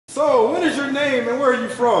So, what is your name and where are you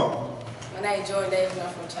from? My name is Jordan Davis and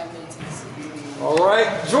I'm from Chattanooga, Tennessee. All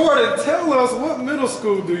right, Jordan, tell us, what middle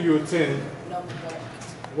school do you attend? Normal Park.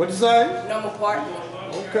 What'd you say? Normal Park.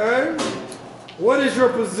 Okay. What is your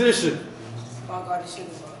position? Point guard and shooting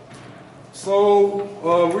guard. So,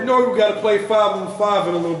 we know we got to play 5-on-5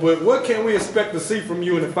 in a little bit. What can we expect to see from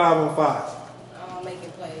you in the 5-on-5?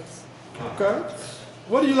 Making plays. Okay.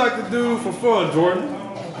 What do you like to do for fun, Jordan?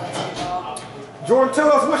 Play basketball. Jordan,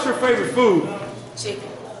 tell us, what's your favorite food? Chicken.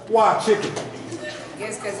 Why chicken? I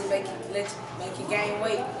guess because it make you gain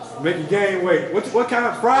weight. Make you gain weight. What kind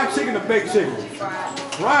of fried chicken or baked chicken? Fried.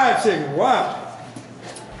 Fried chicken, wow.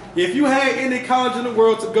 If you had any college in the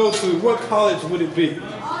world to go to, what college would it be?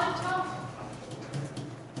 Like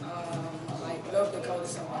North Dakota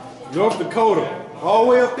somewhere. North Dakota. All the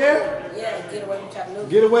way up there? Yeah, get away from Chattanooga.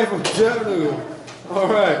 Get away from Chattanooga. All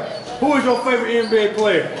right. Who is your favorite NBA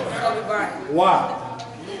player? Kobe Bryant. Why?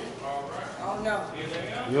 I don't know.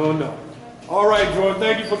 You don't know. All right, Jordan.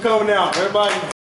 Thank you for coming out. Everybody.